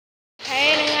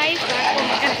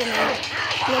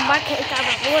nhóm bắt hệ cả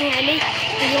vật luôn ngày đi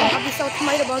thì nhóm episode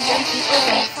mấy được bao giờ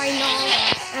ZOZ Final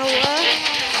Hour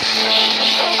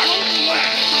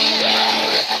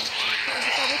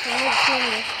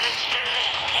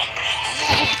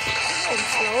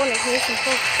slow này thế thì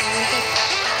không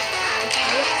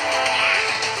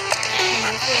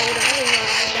slow đó thì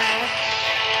là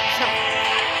xong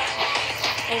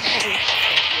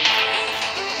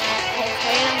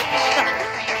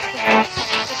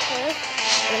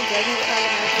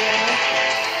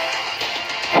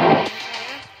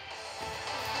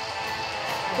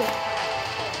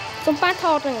xong phát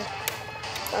thọt rồi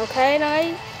ok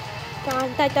đấy cho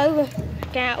tay tới rồi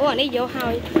cà ủa đi vô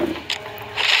hồi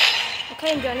ok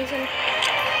em giờ đi xem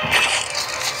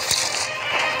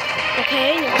ok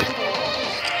nhiều anh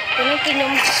tụi nó kinh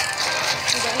nhung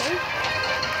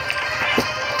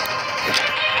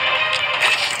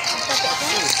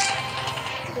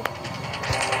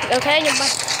ok nhưng mà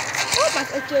bạn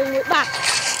ở trường người bạn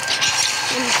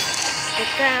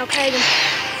ok nhưng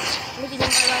mấy chị nhân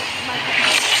bạn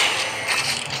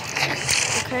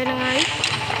ok nó ấy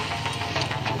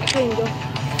hình vô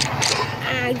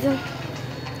ai chứ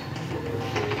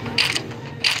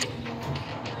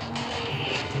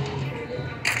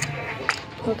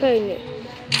ok nè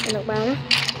được bao đó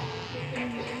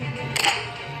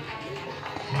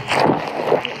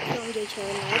trong dây chờ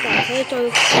nó cả thế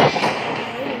trôi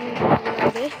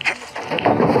đấy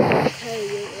ok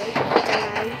vậy đấy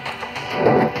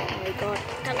my god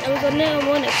các em có nếu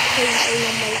muốn này thì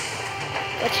làm mày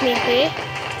có chuyện thế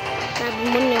ta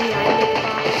muốn làm lại được và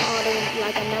họ đang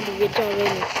lại cả năm việc cho rồi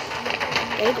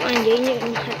đấy của anh vậy như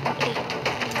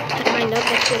thật mày nó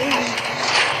có chuyện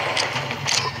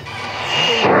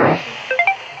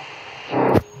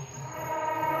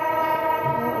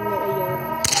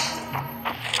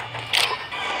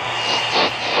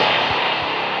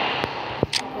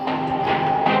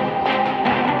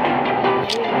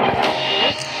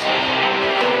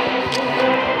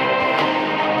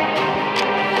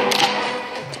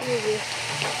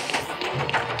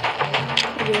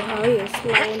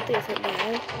slow thì sẽ đỡ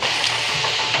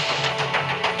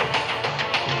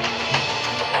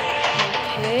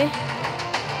ok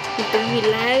mình tự gì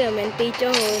lá rồi mình ti cho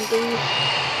hơn ti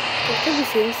cái gì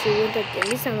xuyên xuyên tập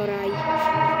chạy samurai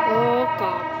ô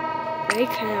cọp mấy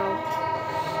khao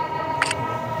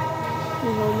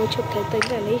mình ngồi một chút thấy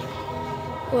tính là đi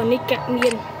còn đi cạn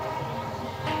miên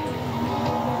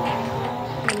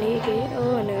anh đi cái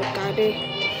này cả đi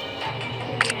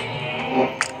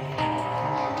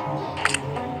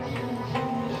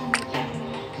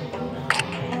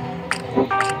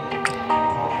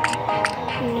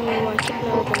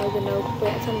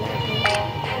vẽ xong lại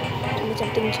chúng ta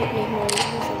tinh chất này màu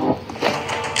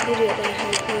đi rửa đầy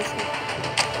hai kia xong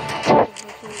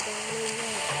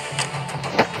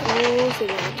ô xì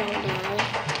lá trong đó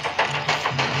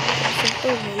chúng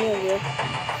tôi thấy nhiều việc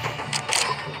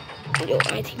chỗ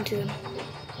ai thỉnh thường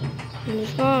mình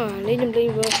có lấy nhầm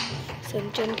linh vừa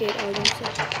sân chân kệt ở trong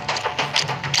sân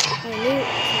hay lấy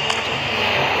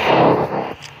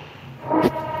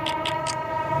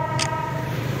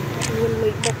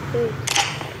mình bật đi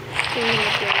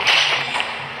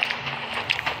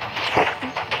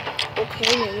ok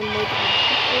những người mới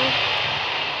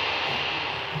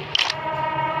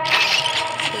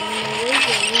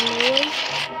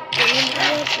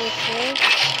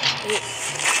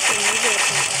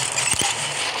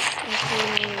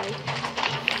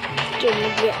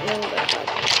chừng việc nên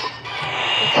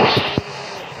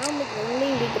mình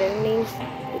training đi training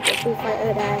để tôi phải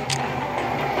ở đây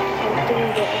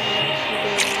tinh việc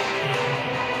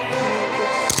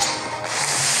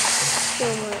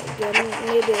mà gần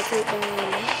như được thì slow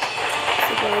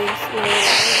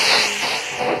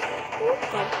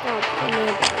cọp nên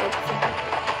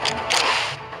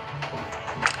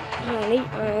này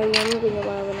nhóm của nhà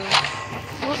bà này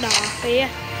nó đỏ phía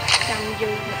cầm dù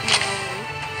một màu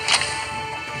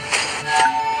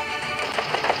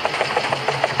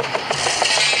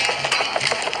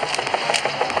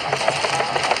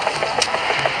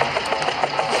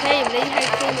ok lấy hai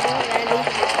con đó ra đi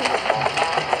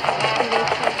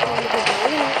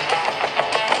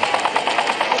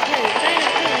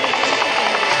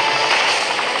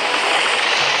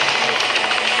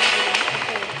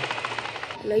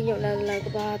lấy nhậu là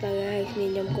có ba tờ hai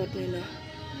nhìn nhầm cột này nè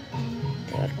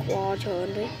thì bắt qua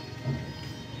trơn đấy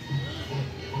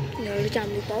nhớ nó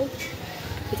chăm đi tốt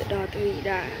thì sẽ đọt vì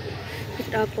đã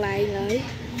đọt lại lấy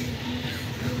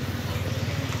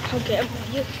không kém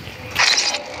chứ.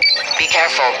 Be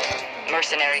careful,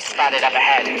 mercenaries spotted up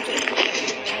ahead.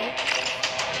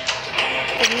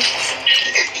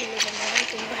 Tính vào đâu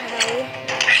tính vào đâu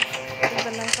tính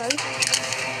vào năng tới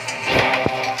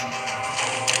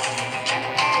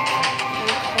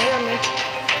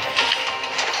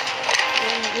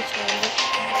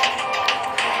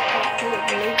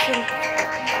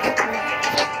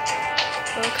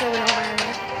ចូលដល់បាន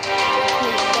នេះ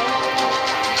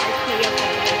ខ្ញុំយកទៅ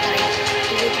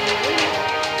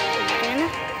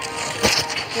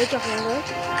ទៅចុះហ្នឹង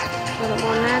ទៅរប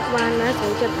ស់ណាក្បាលណាចូ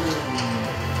លចិត្ត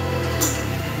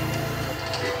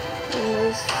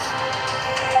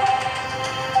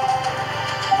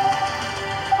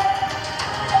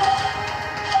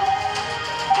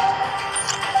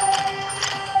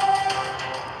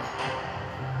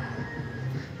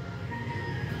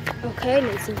Okay,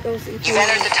 let's go see. You've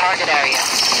entered the target area.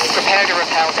 Prepare to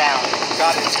rappel down.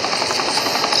 Got it.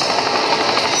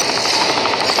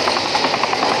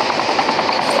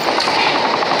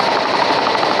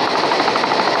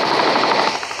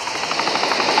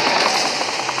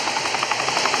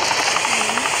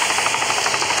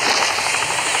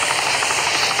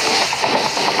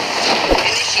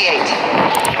 Initiate.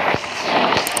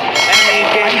 Enemy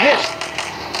engaged.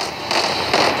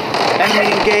 Enemy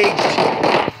engaged.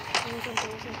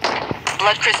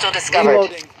 Blood crystal discovered.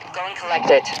 Reloading. Go and collect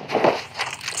it.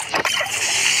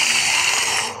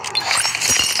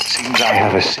 Seems I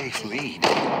have a safe lead.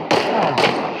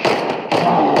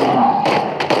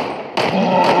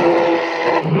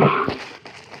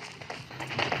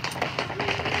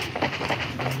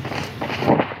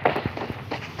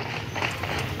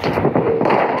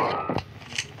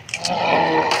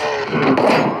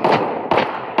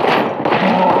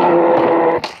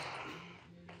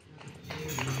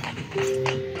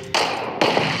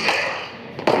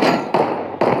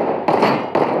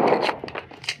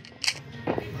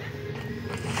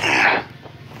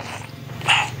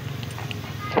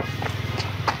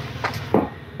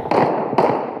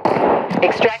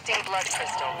 Extracting blood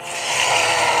crystal.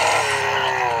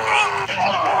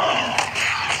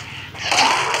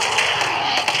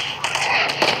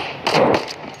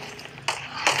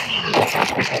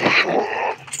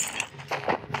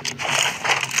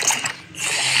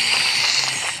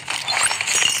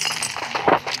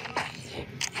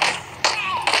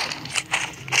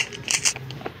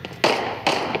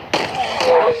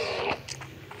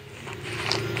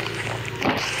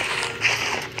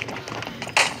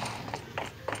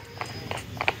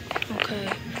 Okay.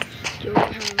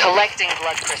 Collecting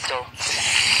blood crystal.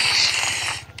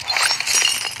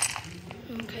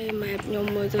 Okay, map ខ្ញុំ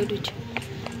មើលទៅដូច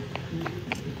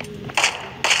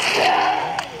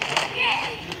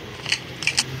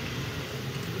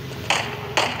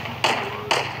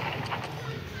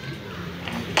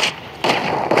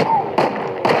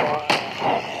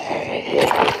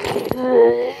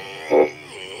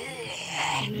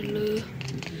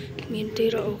មានទី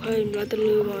រអូខេម្ល៉េះទៅ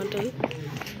លើមកទៅគឺ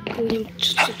ខ្ញុំ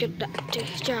សុខចិត្តដាក់ចេះ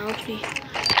ចោលនេះ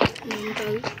ខ្ញុំទៅ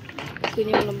គឺខ្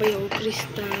ញុំដើម្បីអូគ្រីស្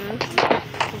តាល់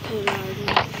អូខេឡើង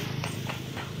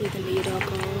វិធានីរ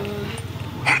ក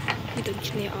វាទៅ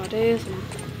ឈ្នះអត់ទេសូម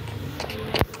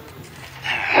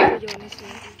យកនេះសិ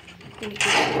ននេះគឺ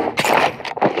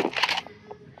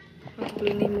អត់ពេ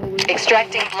លនេះមួយ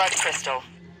Extracting blood crystal.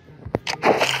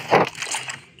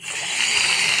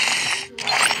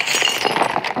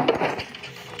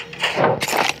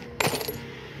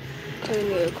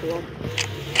 Cool.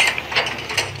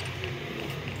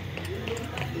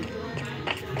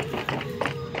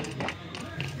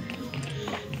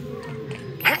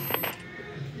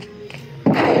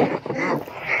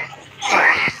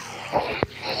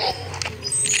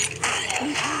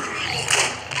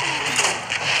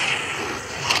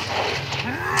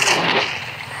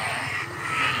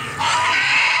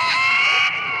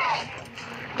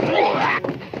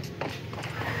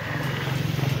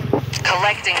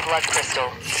 Collecting blood crystal.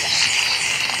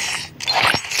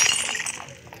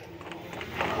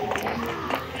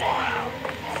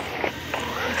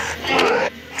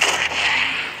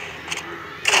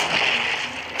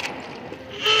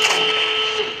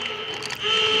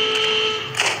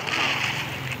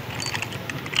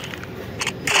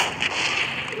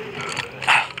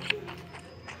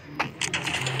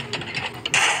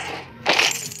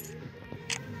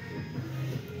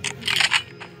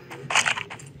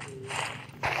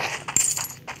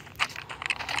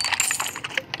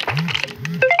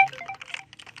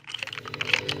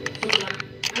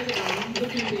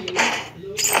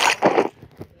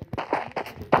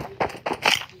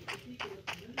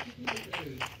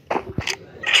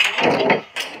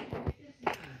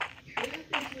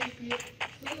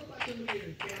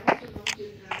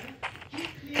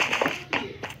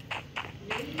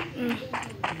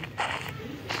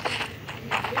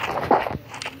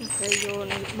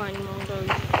 Mine rồi.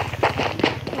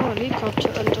 Đi có chợ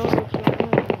ăn cho được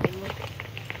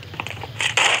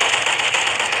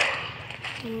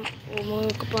mơ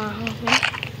có ba hoa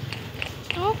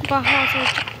nó có ba hoa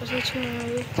sẽ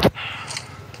chơi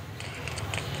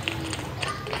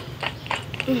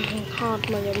hot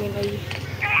mà giờ mình ấy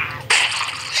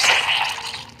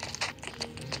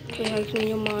cái hai cái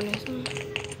nhau màu này sao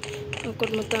nó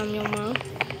cột một tam nhau màu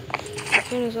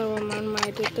cái này sao mà man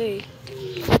mai tê tê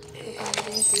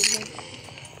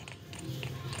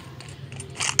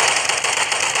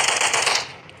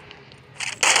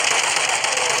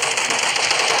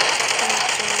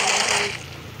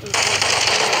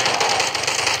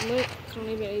mới không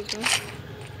đi về nữa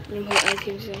nhưng hồi ai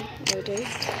kiếm xem rồi đấy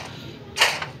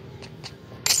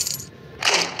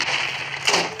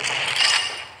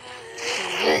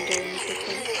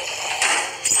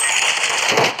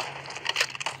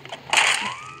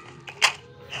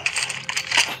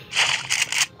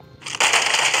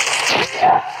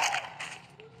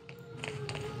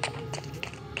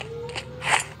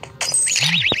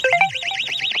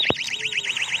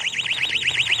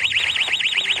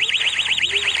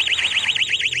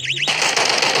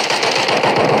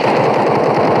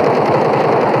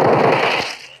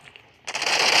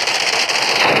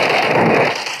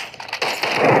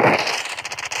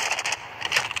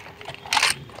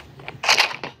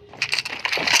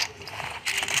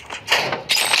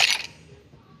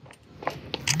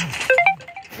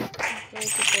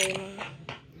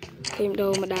thêm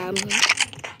đồ mà đàm nữa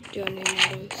cho nên là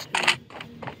rồi snap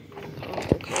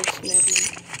ok snap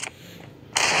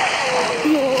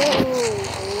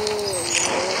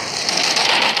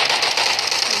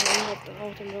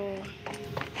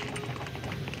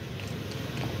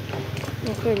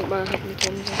ok bà học đi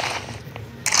chấm rồi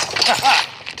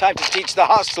Time to teach the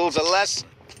hostiles a lesson.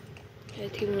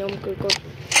 thêm nhóm cười con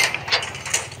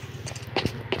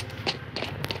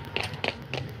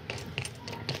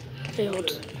hột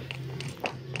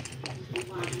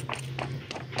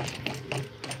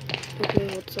ok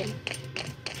hột xong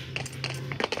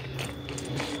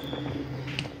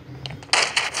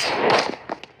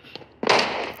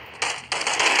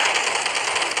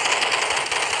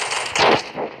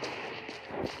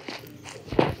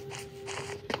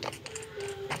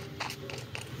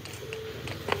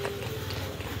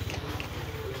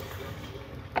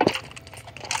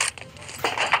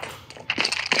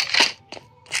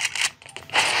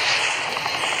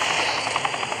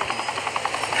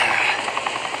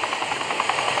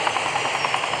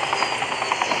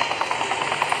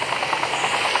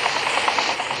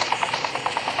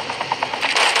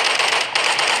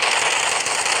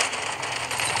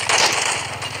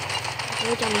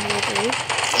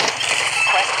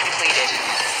Quest completed.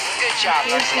 Good job,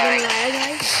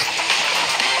 mercenary.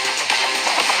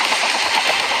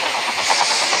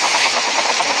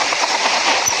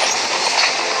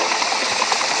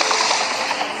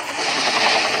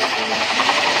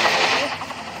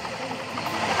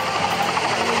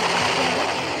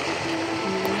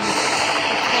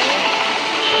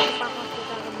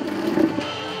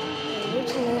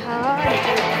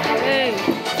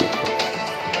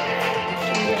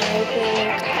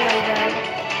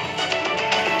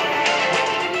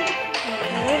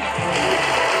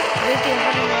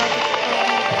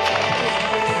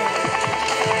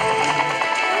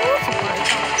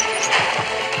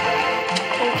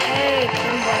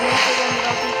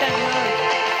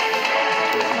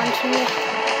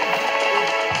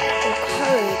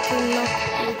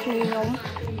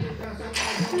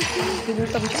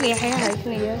 tầm chút nghe hay hay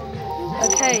cái này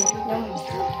ok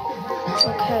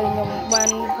nhưng bạn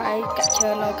phải cắt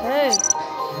chân ok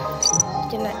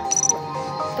trên này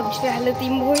tầm chút nghe lên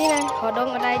tim mũi nè họ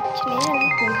đông ở đây trên này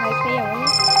cùng hai cái rồi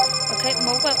ok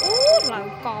bố qua làm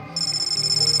cọp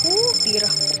tì rồi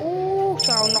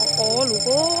chào nó có lũ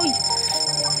ơi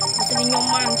sẽ đi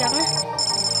nhom man chẳng á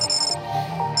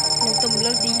nhưng tầm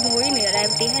lên đi mũi này ở đây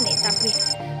tí hay này tập đi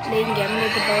lên game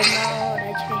lên cái bơm nó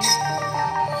đây trên này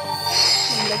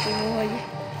mình đi mua gì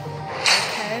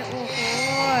ok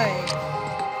ôi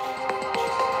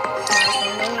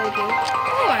còn đâu rồi chứ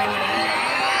ngoài này này